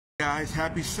Guys,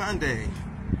 happy Sunday.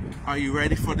 Are you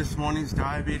ready for this morning's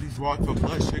diabetes walk for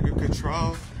blood sugar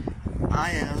control? I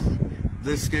am.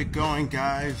 Let's get going,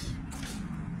 guys.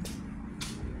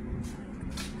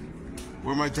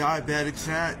 Where my diabetics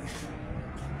at?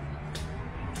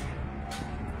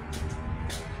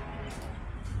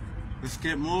 Let's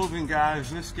get moving,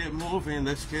 guys. Let's get moving.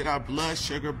 Let's get our blood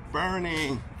sugar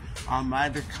burning, our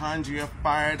mitochondria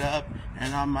fired up,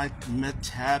 and our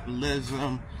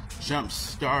metabolism jump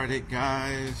started,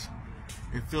 guys.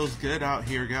 It feels good out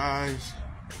here, guys.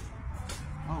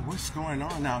 Oh, what's going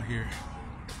on out here?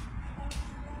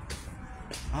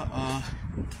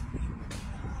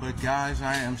 But guys,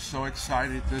 I am so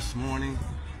excited this morning.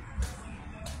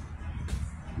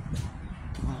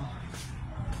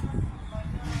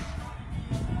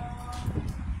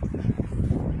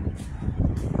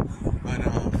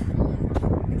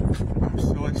 I'm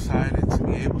so excited to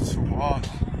be able to walk.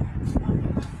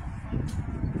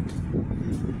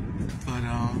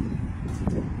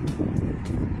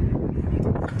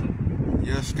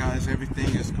 Yes, guys,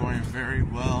 everything is going very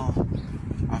well.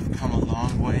 I've come a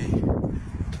long way,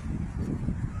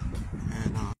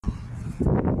 and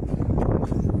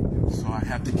so I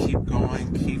have to keep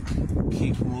going,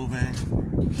 keep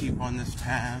moving, keep on this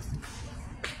path.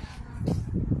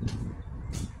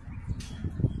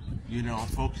 You know, I'm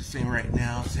focusing right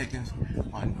now,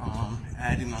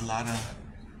 adding a lot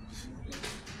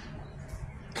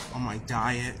on my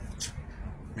diet,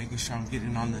 making sure I'm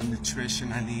getting on the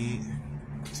nutrition I need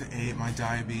to aid my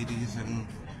diabetes and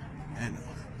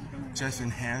just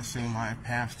enhancing my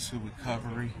path to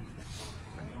recovery.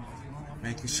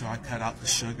 Making sure I cut out the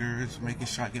sugars, making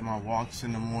sure I get my walks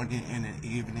in the morning and in the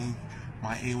evening.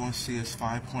 My A1C is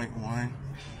 5.1.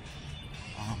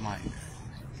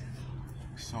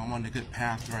 So I'm on a good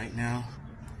path right now.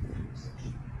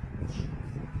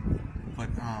 But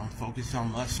focus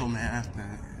on muscle mass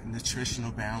and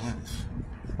nutritional balance.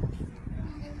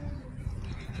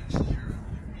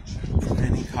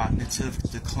 Preventing cognitive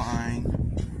decline.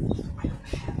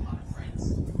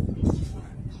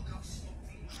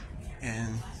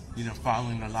 And, you know,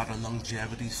 following a lot of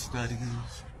longevity studies.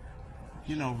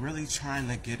 You know, really trying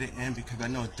to get it in, because I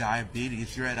know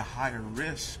diabetes, you're at a higher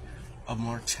risk of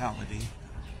mortality.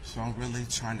 So I'm really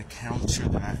trying to counter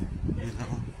that, you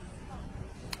know.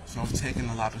 So I'm taking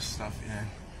a lot of stuff in,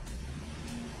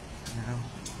 you know.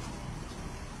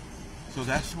 So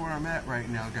that's where I'm at right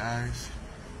now, guys.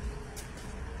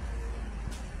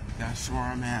 That's where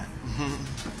I'm at.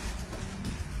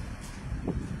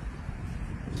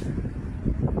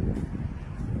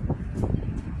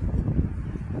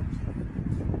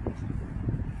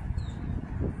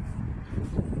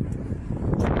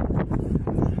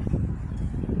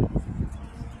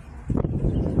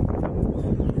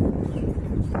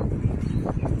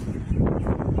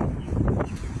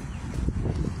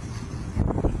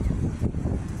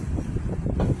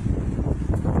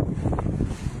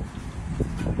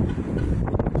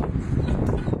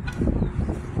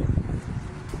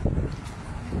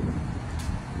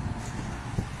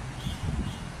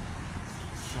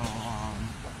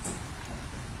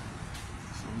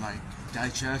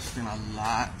 Digesting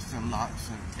lots and lots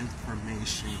of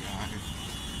information, guys.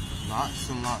 Lots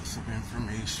and lots of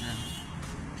information.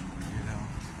 You know,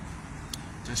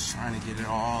 just trying to get it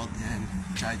all in,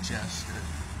 digested.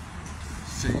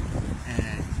 See,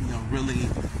 and you know, really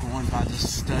going by the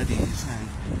studies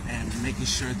and making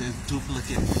sure there's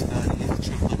duplicate studies,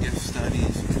 triplicate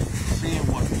studies, seeing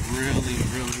what really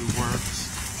works.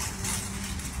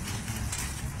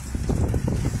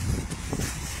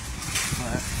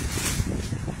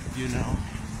 You know,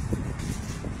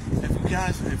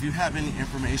 if you have any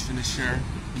information to share,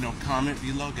 you know, comment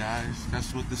below, guys.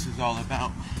 That's what this is all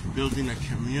about, building a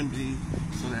community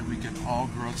so that we can all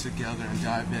grow together in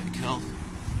diabetic health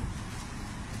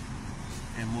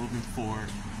and moving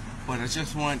forward. But I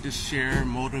just wanted to share,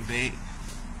 motivate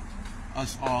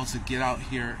us all to get out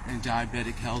here in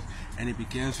diabetic health, and it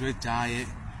begins with diet,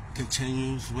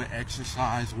 continues with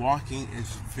exercise. Walking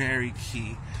is very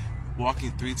key.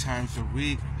 Walking 3 times a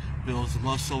week builds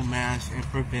muscle mass and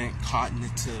prevent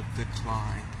cognitive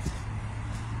decline.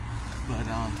 But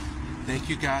thank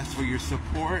you guys for your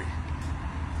support.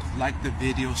 Like the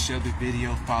video, share the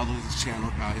video, follow the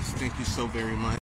channel, guys. Thank you so very much.